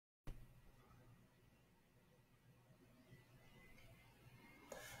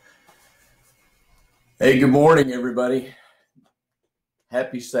Hey, good morning, everybody.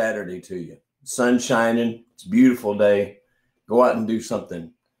 Happy Saturday to you. Sun shining. It's a beautiful day. Go out and do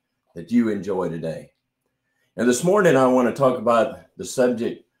something that you enjoy today. And this morning, I want to talk about the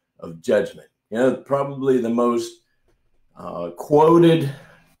subject of judgment. Probably the most quoted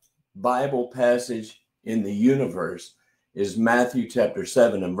Bible passage in the universe is Matthew chapter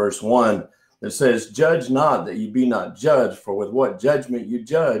 7 and verse 1 that says, "Judge not that you be not judged, for with what judgment you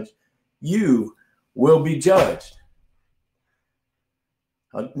judge, you will be judged."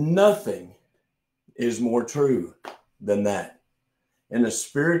 Nothing is more true than that in a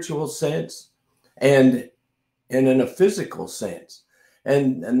spiritual sense and in a physical sense.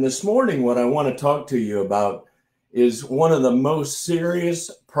 And this morning, what I want to talk to you about is one of the most serious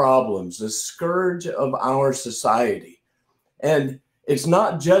problems, the scourge of our society. And it's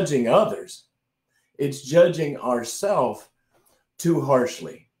not judging others, it's judging ourselves too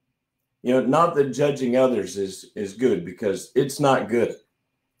harshly. Not that judging others is good, because it's not good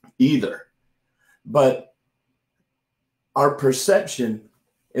either. But our perception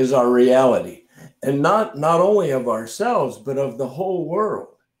is our reality, and not only of ourselves, but of the whole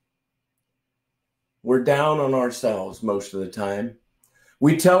world. We're down on ourselves most of the time.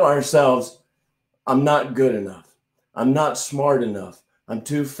 We tell ourselves, I'm not good enough. I'm not smart enough. I'm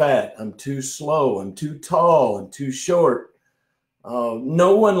too fat. I'm too slow. I'm too tall. I'm too short.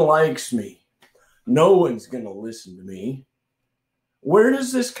 No one likes me. No one's going to listen to me. Where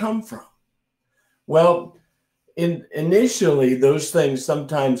does this come from? Well, initially, those things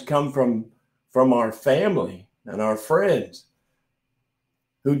sometimes come from our family and our friends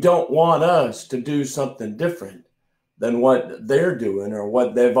who don't want us to do something different than what they're doing or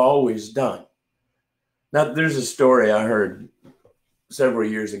what they've always done. Now, there's a story I heard several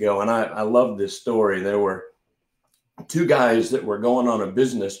years ago, and I love this story. There were two guys that were going on a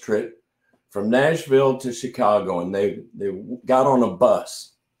business trip from Nashville to Chicago, and they got on a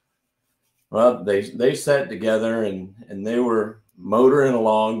bus. Well, they sat together and they were motoring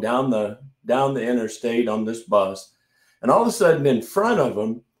along down the interstate on this bus, and all of a sudden in front of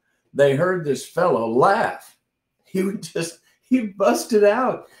them, they heard this fellow laugh. He busted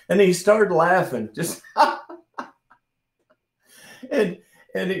out and he started laughing, just and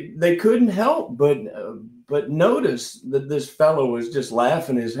they couldn't help but notice that this fellow was just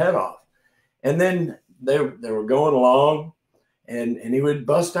laughing his head off. And then they were going along, and he would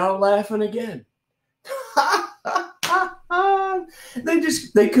bust out laughing again.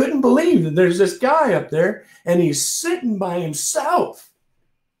 They couldn't believe that there's this guy up there and he's sitting by himself,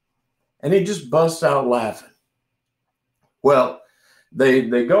 and he just busts out laughing. Well,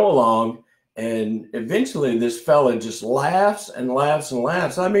 they go along, and eventually this fella just laughs and laughs and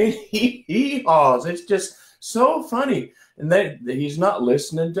laughs. I mean, he haws. It's just so funny. And he's not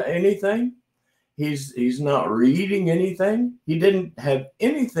listening to anything. He's not reading anything. He didn't have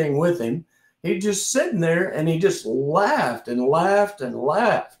anything with him. He just sitting there, and he just laughed and laughed and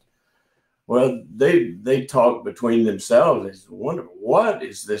laughed. Well, they talk between themselves. They wonder, what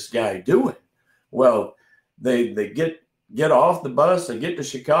is this guy doing? Well, they get off the bus. They get to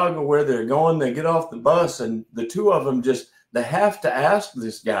Chicago where they're going. They get off the bus, and the two of them they have to ask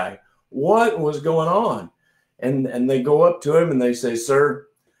this guy what was going on. And they go up to him and they say, "Sir,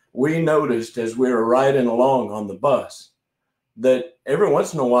 we noticed as we were riding along on the bus that every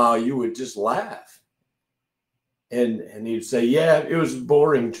once in a while you would just laugh." And he'd say, "Yeah, it was a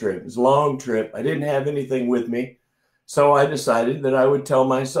boring trip. It was a long trip. I didn't have anything with me. So I decided that I would tell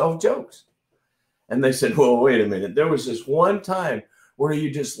myself jokes." And they said, "Well, wait a minute. There was this one time where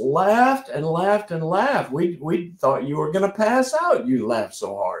you just laughed and laughed and laughed. We thought you were going to pass out. You laughed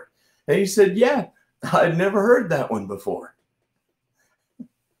so hard." And he said, "Yeah, I'd never heard that one before."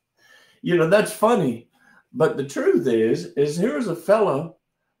 That's funny. But the truth is here's a fellow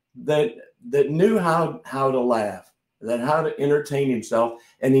that knew how to laugh, how to entertain himself,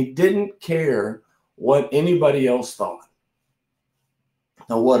 and he didn't care what anybody else thought.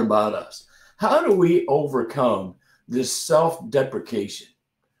 Now, what about us? How do we overcome this self-deprecation?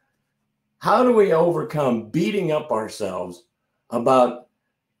 How do we overcome beating up ourselves about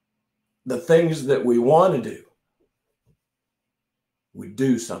the things that we want to do? We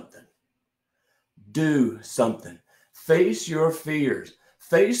do something. Do something. Face your fears.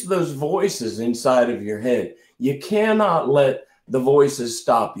 Face those voices inside of your head. You cannot let the voices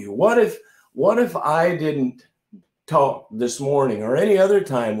stop you. What if I didn't talk this morning or any other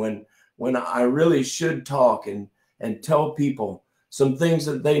time when I really should talk and tell people some things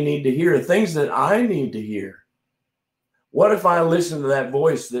that they need to hear, things that I need to hear? What if I listened to that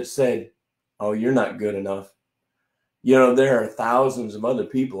voice that said, "Oh, you're not good enough. There are thousands of other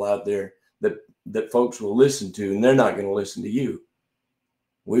people out there that that folks will listen to, and they're not going to listen to you.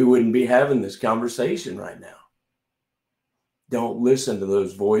 We wouldn't be having this conversation right now. Don't listen to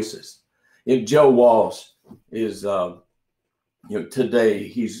those voices. Joe Walsh is, today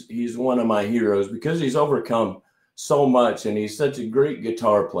he's one of my heroes because he's overcome so much, and he's such a great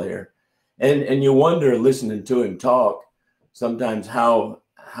guitar player. And you wonder, listening to him talk, sometimes how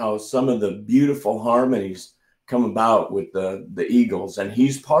some of the beautiful harmonies come about with the Eagles, and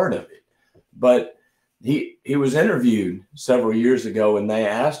he's part of it. But he was interviewed several years ago, and they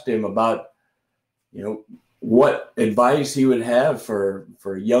asked him about, what advice he would have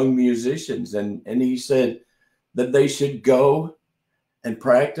for young musicians. And he said that they should go and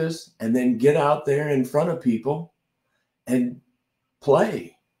practice and then get out there in front of people and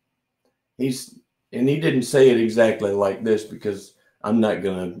play. And he didn't say it exactly like this, because I'm not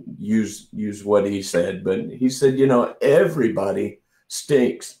going to use what he said, but he said, everybody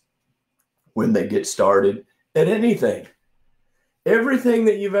stinks when they get started at anything. Everything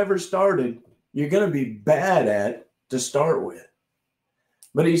that you've ever started, you're going to be bad at to start with.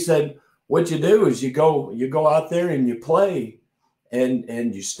 But he said, what you do is you go out there and you play,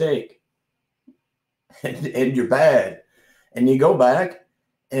 and you stink, and you're bad, and you go back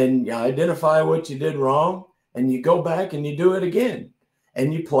and you identify what you did wrong, and you go back and you do it again,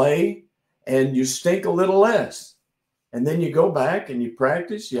 and you play and you stink a little less, and then you go back and you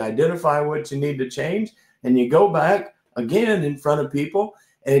practice, you identify what you need to change, and you go back again in front of people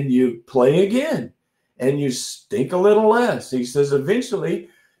and you play again, and you stink a little less. He says eventually,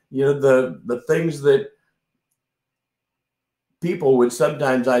 the things that people would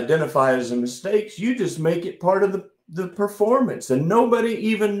sometimes identify as mistakes, you just make it part of the performance, and nobody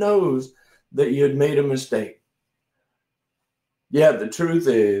even knows that you had made a mistake. Yeah, the truth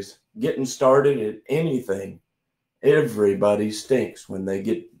is, getting started at anything, everybody stinks when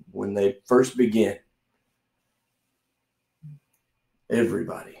they first begin.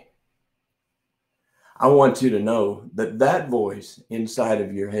 Everybody. I want you to know that voice inside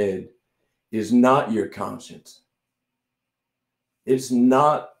of your head is not your conscience. It's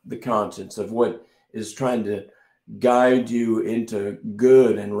not the conscience of what is trying to guide you into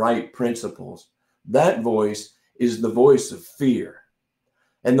good and right principles. That voice is the voice of fear.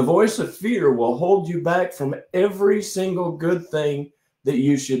 And the voice of fear will hold you back from every single good thing that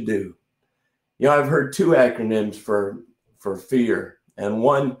you should do. I've heard two acronyms for fear. And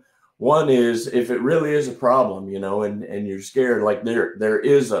one is, if it really is a problem, and you're scared, like there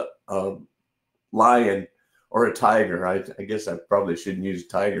is a lion or a tiger. I guess I probably shouldn't use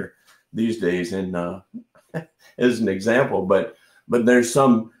tiger these days as an example, but there's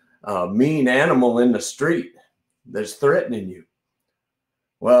some mean animal in the street that's threatening you.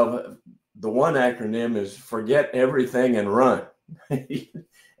 Well, the one acronym is forget everything and run.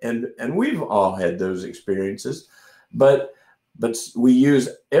 and we've all had those experiences, but we use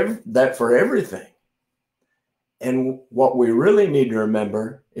that for everything. And what we really need to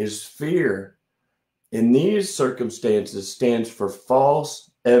remember is fear in these circumstances stands for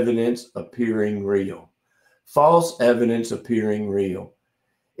false evidence appearing real. False evidence appearing real.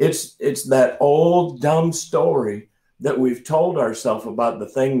 It's that old dumb story that we've told ourselves about the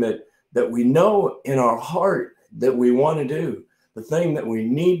thing that we know in our heart that we want to do, the thing that we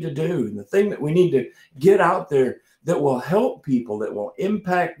need to do, and the thing that we need to get out there that will help people, that will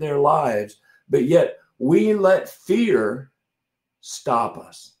impact their lives, but yet we let fear stop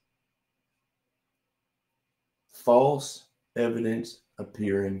us. False evidence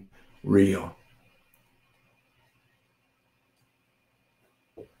appearing real.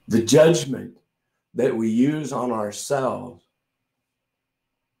 The judgment that we use on ourselves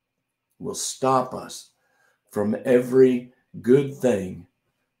will stop us from every good thing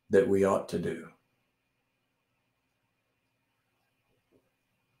that we ought to do.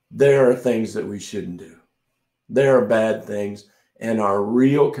 There are things that we shouldn't do. There are bad things, and our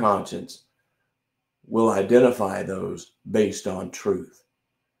real conscience will identify those based on truth.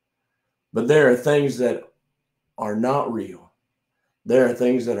 But there are things that are not real. There are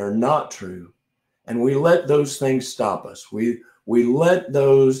things that are not true, and we let those things stop us. We let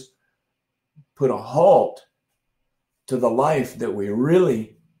those put a halt to the life that we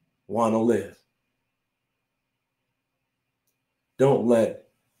really want to live. Don't let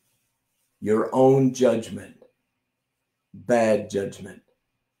your own judgment, bad judgment,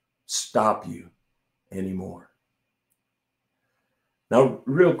 stop you anymore. Now,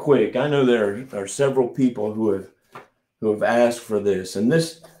 real quick, I know there are several people who have asked for this, and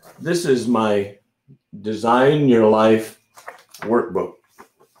this is my Design Your Life workbook.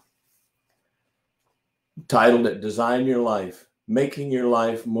 Titled it Design Your Life, making your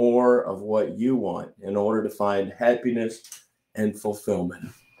life more of what you want in order to find happiness and fulfillment.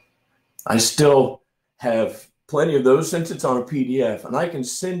 I still have plenty of those since it's on a PDF, and I can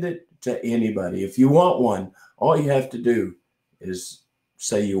send it to anybody. If you want one, all you have to do is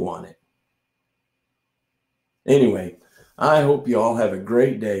say you want it. Anyway, I hope you all have a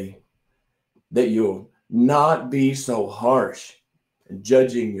great day, that you'll not be so harsh in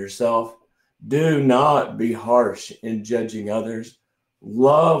judging yourself. Do not be harsh in judging others.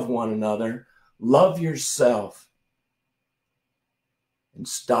 Love one another. Love yourself. And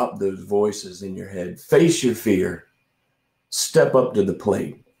stop those voices in your head. Face your fear. Step up to the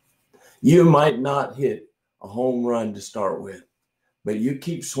plate. You might not hit a home run to start with, but you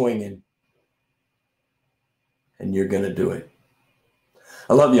keep swinging and you're going to do it.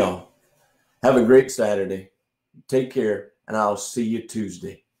 I love y'all. Have a great Saturday. Take care, and I'll see you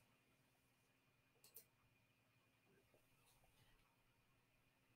Tuesday.